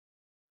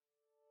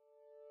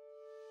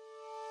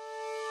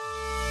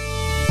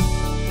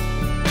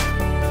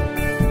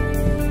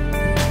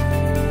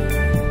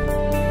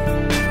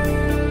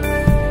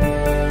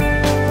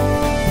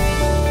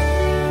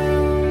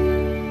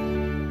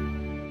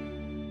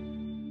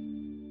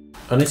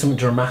I need something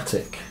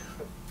dramatic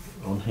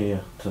on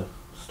here to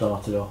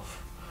start it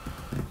off.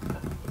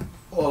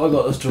 Well, I've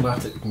got this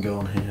dramatic can go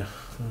on here.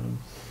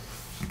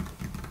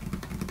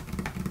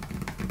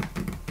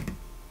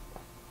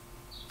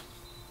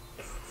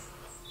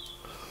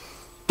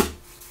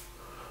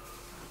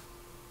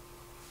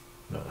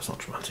 No, that's not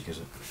dramatic, is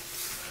it?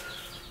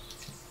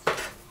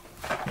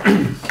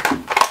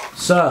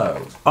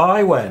 So,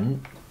 I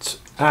went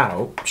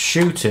out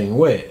shooting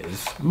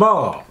with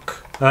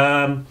Mark.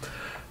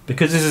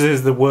 Because this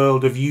is the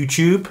world of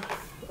YouTube.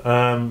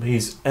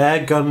 He's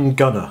Air Gun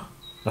Gunner.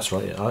 That's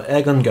right, yeah,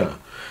 Air Gun Gunner.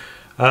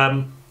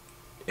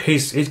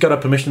 He's got a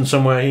permission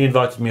somewhere. He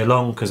invited me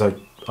along because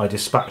I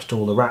dispatched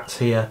all the rats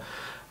here,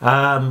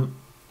 and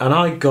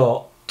I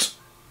got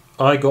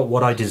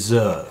what I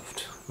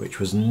deserved, which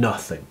was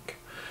nothing.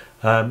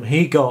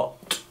 He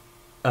got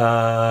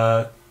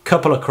a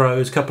couple of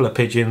crows, a couple of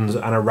pigeons,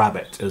 and a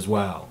rabbit as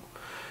well.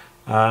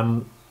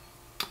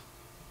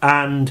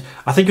 And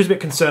I think he was a bit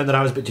concerned that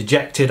I was a bit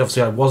dejected.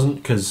 Obviously, I wasn't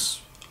because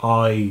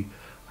I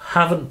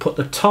haven't put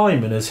the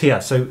time in as he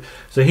has. So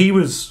he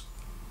was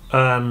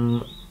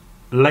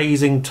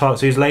lasing time.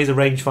 So he was laser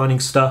range finding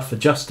stuff,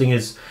 adjusting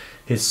his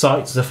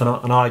sights and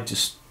stuff, and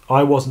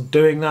I wasn't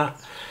doing that.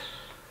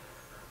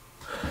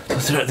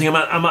 So I don't think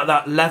I'm at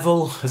that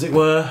level, as it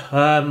were.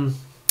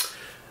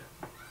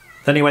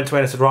 Then he went away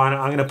and I said, Ryan,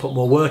 I'm going to put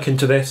more work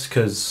into this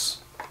because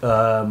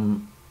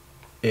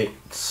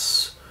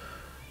it's,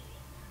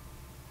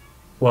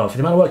 well, for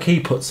the amount of work he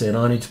puts in,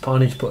 I need to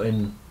put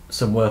in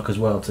some work as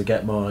well to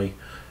get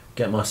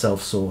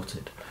myself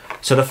sorted.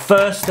 So the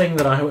first thing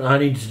that I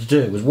needed to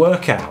do was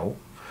work out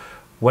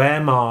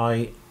where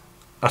right.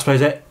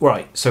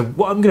 So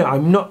what I'm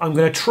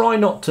gonna try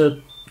not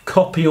to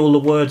copy all the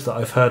words that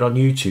I've heard on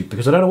YouTube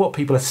because I don't know what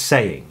people are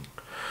saying.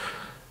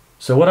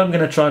 So what I'm going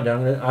to try and do,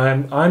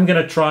 I'm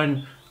going to try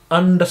and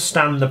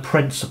understand the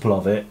principle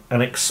of it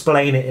and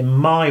explain it in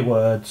my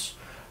words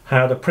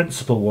how the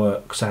principle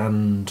works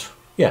and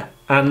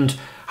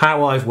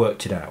how I've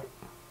worked it out.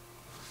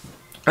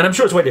 And I'm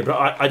sure it's weighted,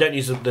 but I don't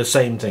use the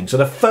same thing. So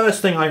the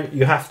first thing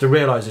you have to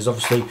realise is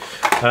obviously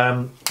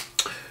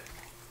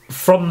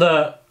from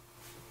the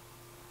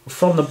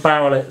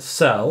barrel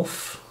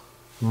itself.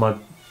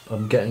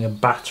 I'm getting a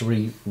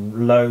battery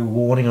low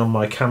warning on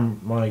my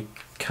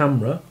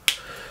camera.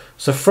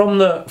 So from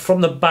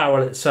the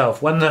barrel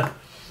itself, when the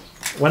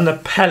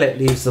pellet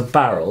leaves the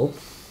barrel,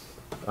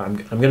 I'm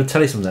going to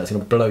tell you something that's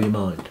going to blow your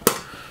mind.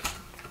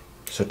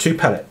 So 2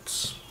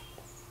 pellets,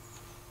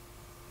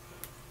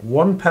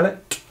 1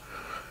 pellet,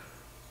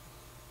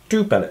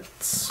 2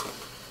 pellets.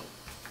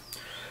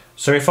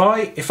 So if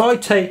I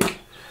take,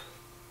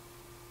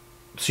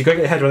 so you got to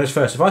get your head around this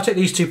first. If I take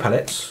these 2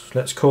 pellets,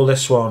 let's call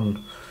this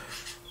one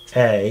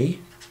A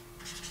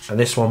and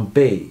this one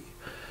B.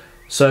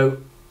 So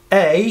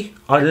A,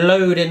 I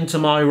load into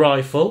my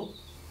rifle,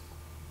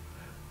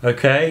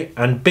 okay,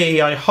 and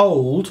B, I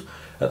hold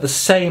at the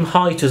same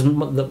height as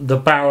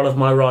the barrel of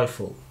my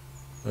rifle,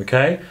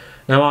 okay.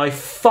 Now I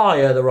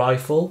fire the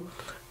rifle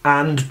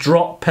and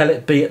drop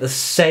pellet B at the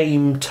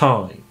same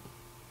time,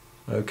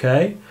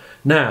 okay.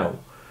 Now,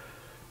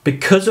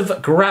 because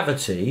of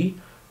gravity,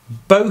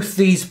 both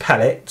these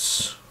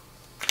pellets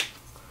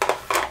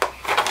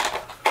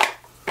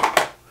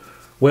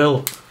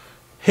will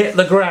hit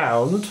the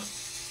ground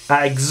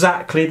at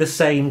exactly the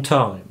same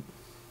time,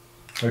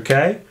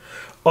 okay.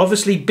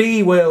 Obviously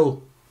B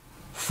will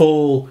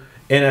fall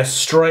in a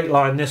straight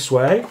line this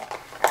way,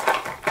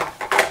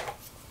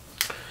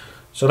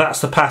 so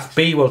that's the path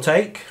B will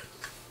take,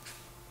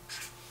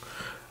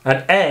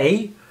 and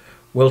A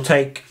will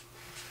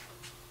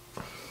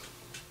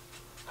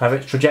have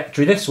its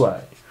trajectory this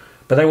way,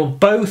 but they will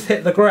both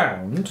hit the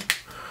ground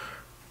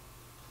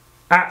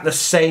at the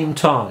same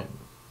time.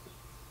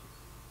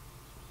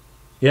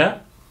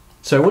 Yeah?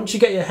 So once you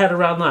get your head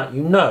around that,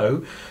 you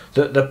know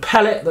that the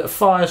pellet that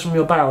fires from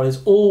your barrel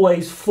is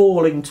always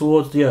falling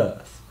towards the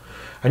earth.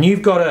 And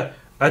you've got to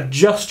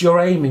adjust your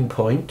aiming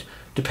point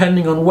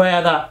depending on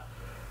where that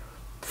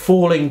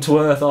falling to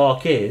earth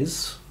arc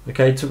is,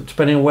 okay,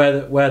 depending on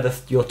where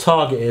your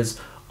target is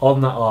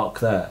on that arc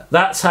there.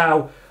 That's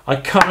how I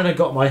kind of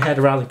got my head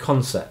around the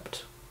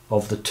concept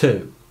of the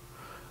two.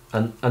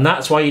 And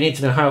that's why you need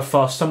to know how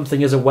far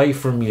something is away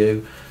from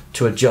you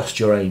to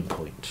adjust your aim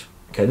point.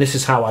 Okay, this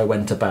is how I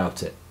went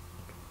about it.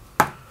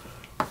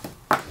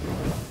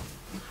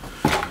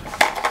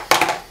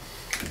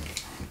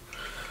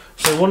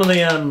 So one of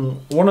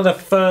the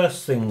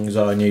first things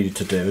I needed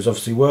to do is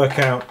obviously work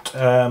out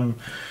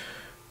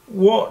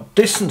what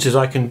distances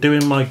I can do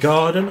in my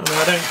garden.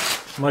 I mean,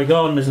 my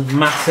garden isn't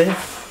massive,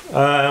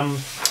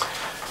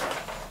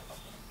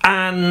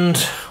 and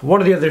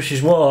one of the other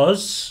issues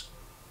was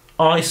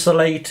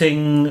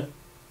isolating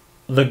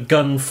the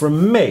gun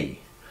from me.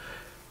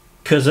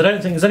 Because I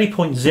don't think there's any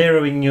point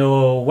zeroing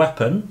your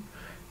weapon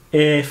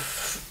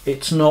if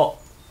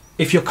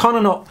you're kind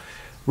of not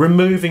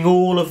removing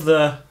all of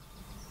the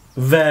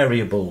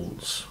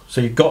variables. So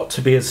you've got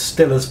to be as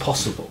still as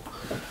possible.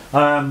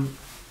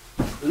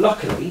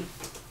 Luckily,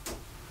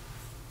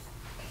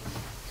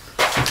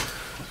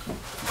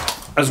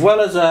 as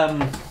well as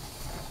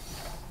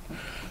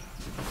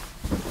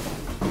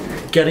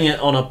getting it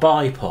on a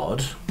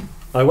bipod,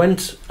 I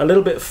went a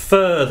little bit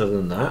further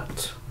than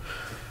that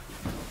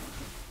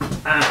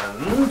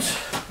and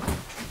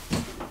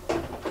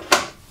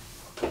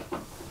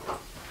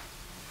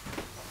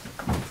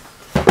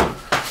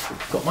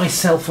got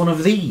myself one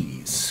of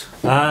these.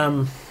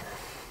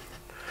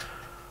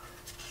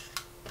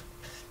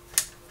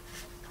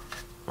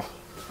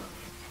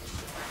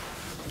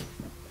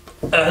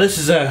 This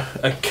is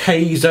a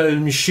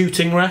K-zone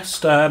shooting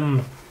rest.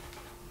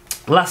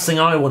 Last thing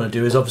I want to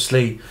do is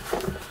obviously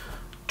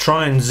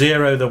try and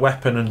zero the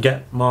weapon and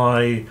get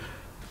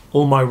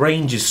all my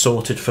ranges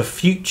sorted for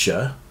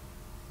future,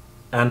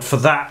 and for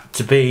that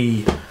to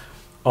be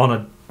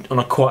on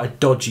a quite a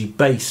dodgy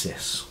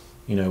basis,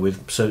 you know.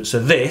 So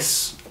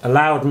this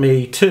allowed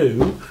me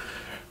to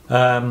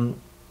kind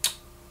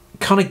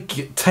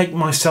of take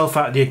myself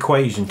out of the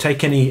equation,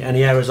 take any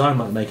errors I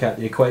might make out of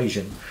the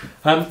equation.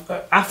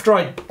 After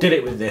I did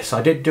it with this,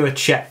 I did do a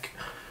check,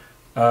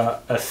 a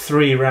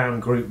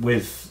 3-round group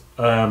with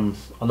on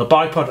the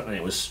bipod, and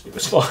it was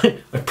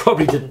fine. I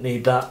probably didn't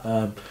need that,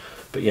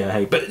 but yeah,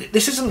 hey. But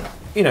this isn't,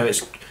 you know,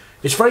 it's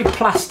very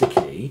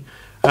plasticky.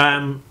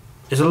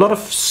 There's a lot of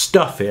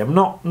stuff here.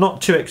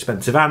 Not too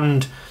expensive,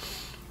 and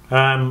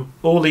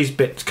all these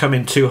bits come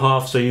in 2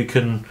 halves, so you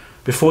can,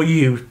 before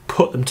you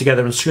put them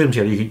together and screw them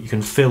together, you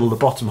can fill the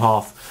bottom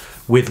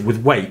half with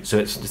weight, so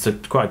it's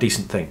quite a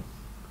decent thing.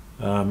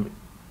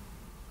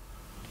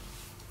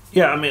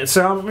 Yeah, I mean,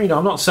 so I'm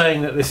not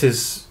saying that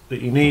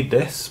that you need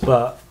this,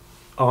 but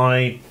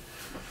I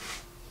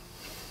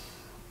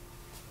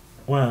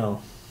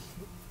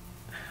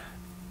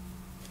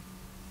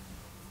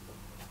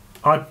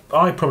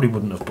probably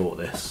wouldn't have bought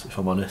this, if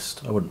I'm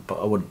honest. I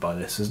wouldn't buy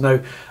this. There's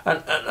no,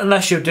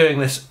 unless you're doing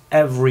this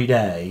every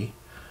day.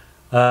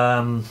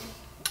 I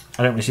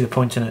don't really see the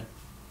point in it.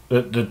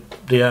 The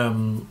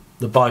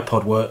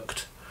bipod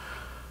worked,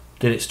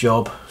 did its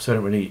job, so I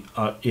don't really.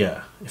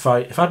 Yeah, if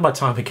I had my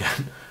time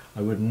again,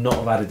 I would not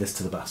have added this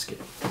to the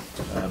basket.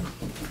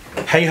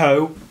 Hey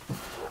ho,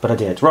 but I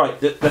did. Right,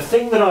 the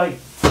thing that I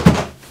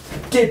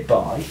did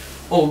buy,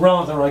 or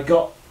rather, I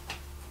got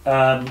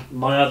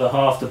my other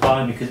half to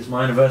buy because it's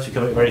my anniversary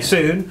coming up very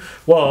soon,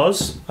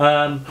 was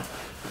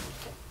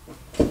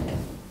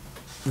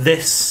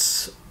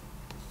this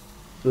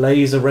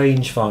laser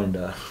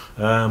rangefinder.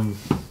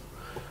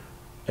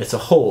 It's a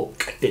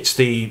Hawk. It's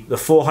the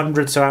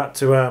 400, so out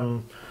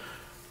to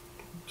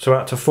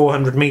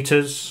 400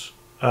 meters.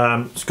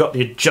 It's got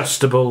the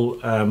adjustable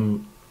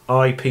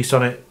eyepiece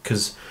on it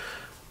because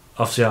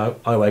obviously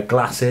I wear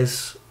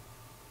glasses.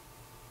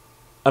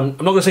 I'm not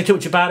going to say too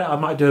much about it. I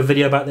might do a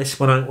video about this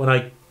when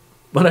I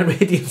read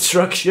the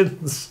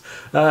instructions.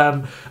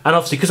 And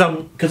obviously because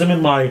I'm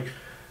in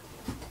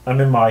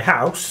my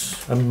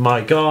house, I'm in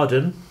my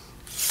garden,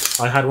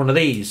 I had one of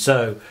these,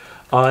 so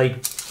I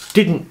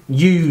didn't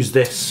use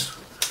this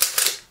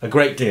a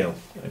great deal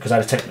because I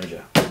had a tape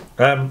measure.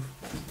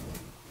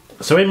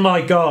 So in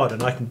my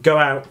garden I can go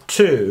out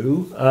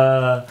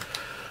to,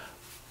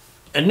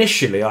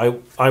 initially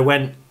I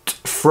went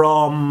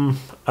from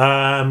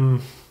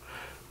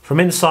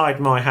inside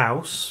my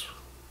house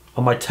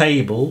on my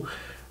table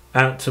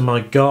out to my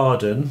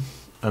garden,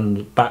 and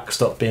the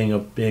backstop being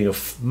a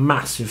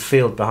massive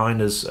field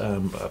behind us,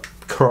 a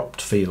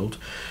cropped field,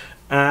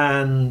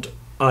 and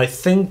I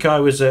think I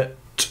was at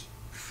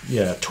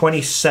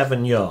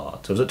 27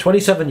 yards. I was at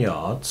 27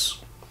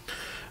 yards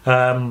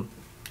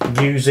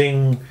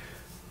using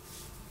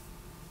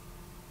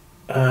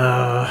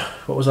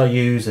what was I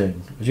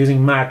using? I was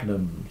using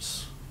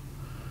Magnums.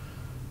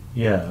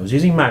 Yeah, I was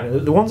using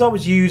Magnum. The ones I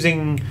was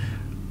using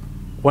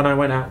when I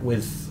went out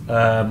with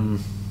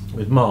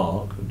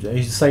Mark, I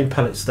used the same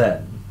pellets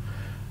then,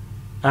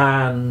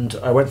 and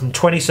I went from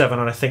 27,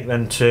 and I think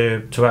then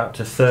to out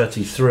to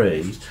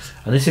 33.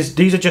 And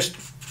these are just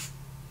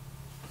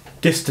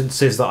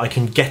distances that I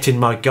can get in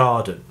my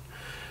garden,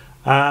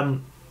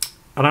 and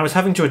I was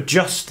having to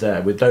adjust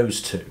there with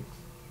those two.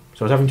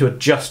 So I was having to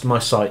adjust my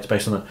sights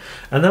based on that,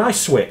 and then I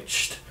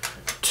switched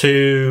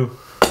to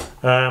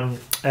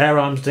Air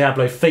Arms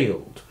Diablo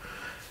Field,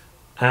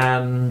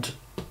 and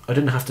I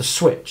didn't have to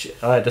switch.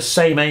 I had the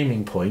same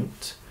aiming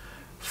point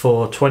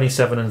for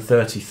 27 and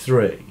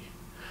 33.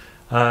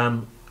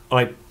 I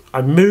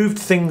moved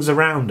things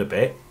around a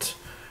bit,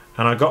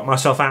 and I got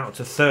myself out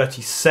to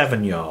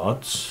 37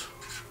 yards.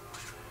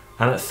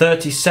 And at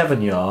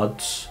 37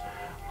 yards,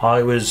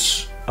 I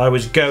was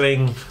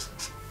going.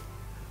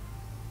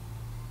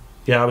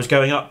 Yeah, I was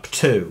going up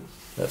 2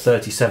 at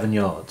 37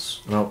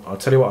 yards. And I'll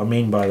tell you what I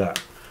mean by that.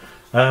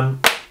 Let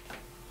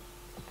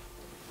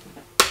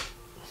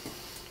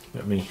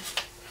me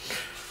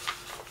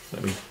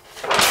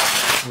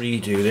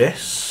redo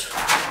this.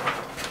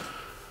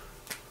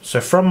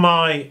 So from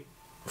my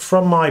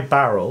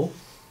barrel,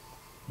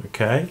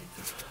 okay,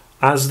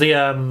 as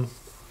the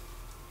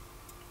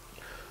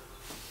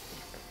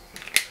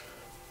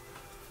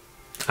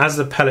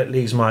pellet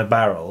leaves my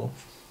barrel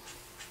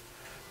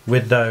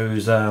with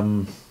those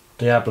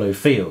Diablo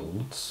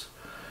fields,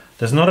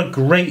 there's not a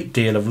great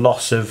deal of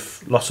loss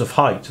of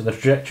height, so the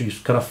trajectory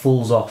kind of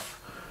falls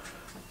off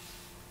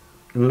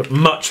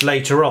much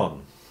later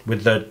on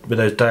with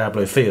those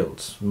Diablo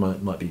fields.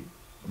 Might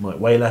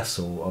way less,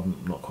 or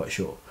I'm not quite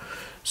sure.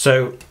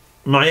 So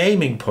my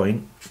aiming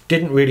point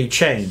didn't really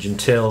change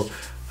until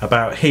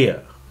about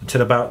here,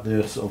 until about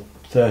the sort of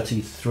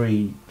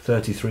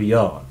 33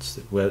 yards,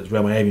 where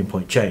my aiming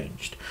point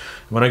changed.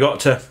 When I got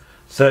to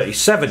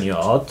 37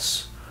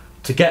 yards,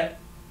 to get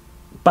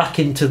back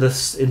into the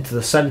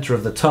centre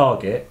of the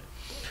target,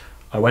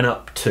 I went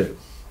up 2.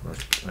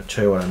 I'll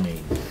show you what I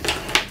mean.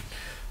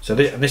 So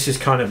this is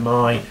kind of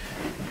my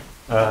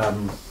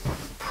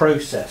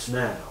process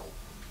now.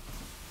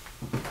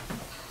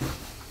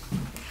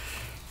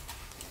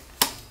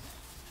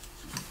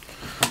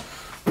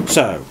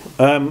 So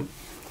on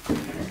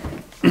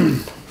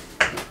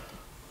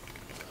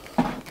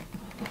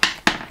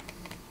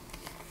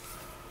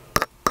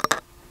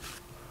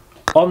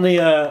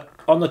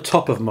the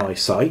top of my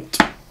sight,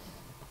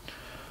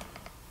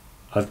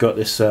 I've got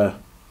this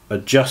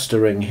adjuster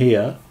ring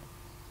here,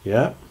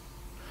 yeah,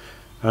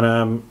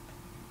 and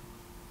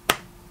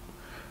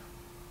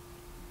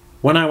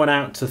when I went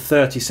out to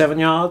 37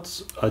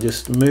 yards, I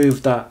just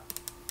moved that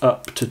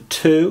up to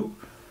 2,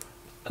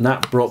 and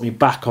that brought me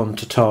back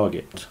onto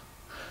target.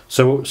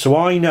 So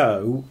I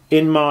know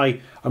in my,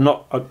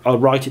 I'll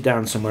write it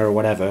down somewhere or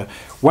whatever.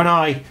 When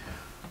I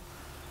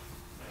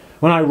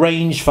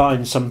range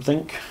find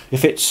something,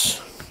 if it's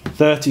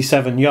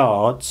 37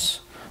 yards,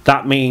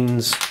 that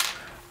means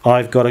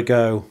I've got to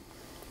go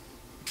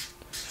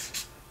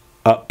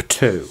up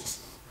 2.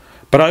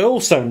 But I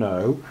also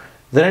know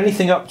that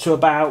anything up to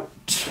about,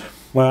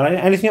 well,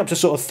 anything up to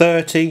sort of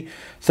 30,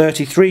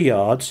 33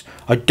 yards,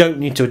 I don't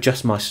need to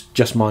adjust my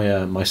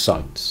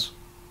sights.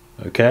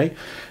 Okay,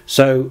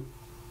 so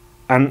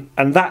and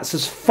that's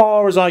as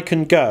far as I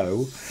can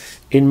go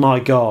in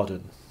my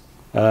garden.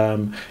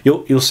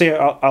 You'll see.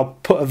 I'll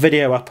put a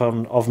video up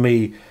of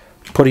me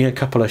putting a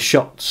couple of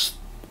shots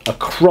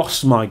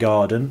across my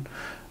garden,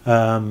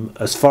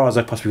 as far as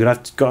I possibly could.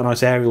 I've got a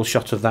nice aerial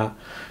shot of that,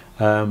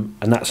 and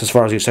that's as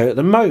far as you. So at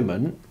the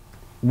moment,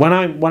 when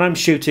I'm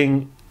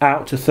shooting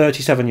out to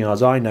 37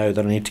 yards, I know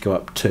that I need to go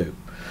up 2.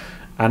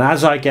 And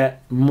as I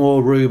get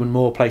more room and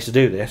more place to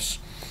do this,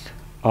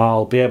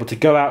 I'll be able to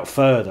go out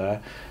further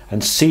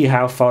and see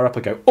how far up I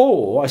go.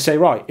 Or I say,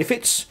 right, if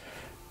it's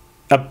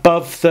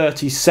above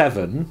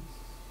 37,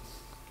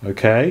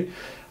 okay,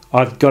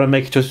 I've got to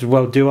make a choice.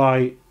 Well, do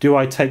I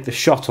take the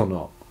shot or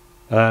not?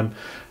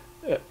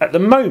 At the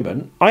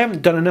moment, I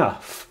haven't done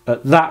enough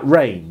at that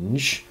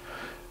range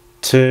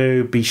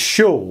to be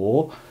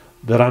sure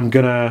that I'm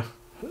gonna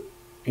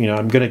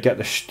get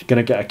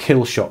a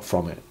kill shot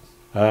from it.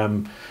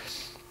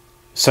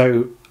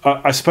 So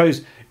I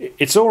suppose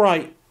it's all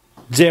right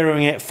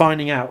zeroing it,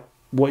 finding out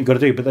what you've got to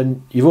do, but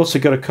then you've also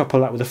got to couple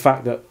that with the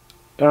fact that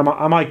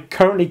am I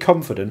currently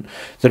confident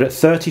that at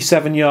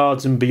 37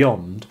 yards and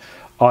beyond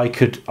I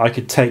could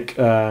take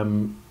a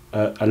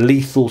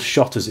lethal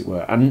shot, as it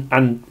were,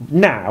 and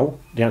now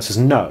the answer is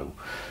no.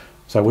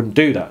 So I wouldn't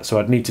do that. So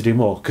I'd need to do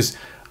more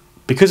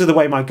because of the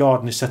way my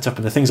garden is set up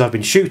and the things I've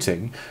been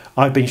shooting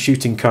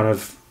kind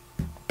of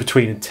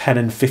between 10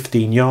 and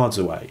 15 yards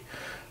away,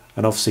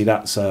 and obviously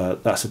that's a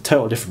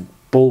total different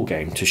ball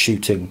game to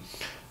shooting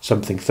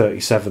something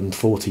 37,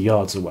 40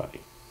 yards away.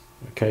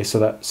 Okay, so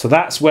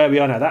that's where we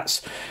are now.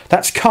 That's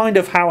kind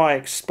of how I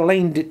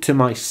explained it to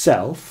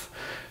myself,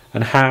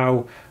 and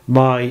how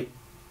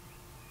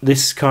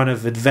this kind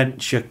of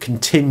adventure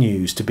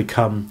continues to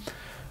become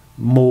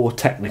more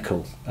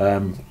technical.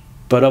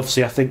 But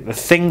obviously, I think the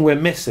thing we're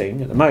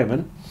missing at the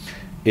moment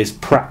is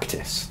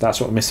practice. That's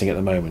what we're missing at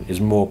the moment, is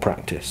more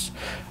practice,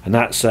 and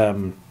that's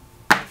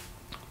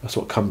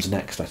what comes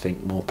next. I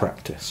think more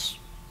practice.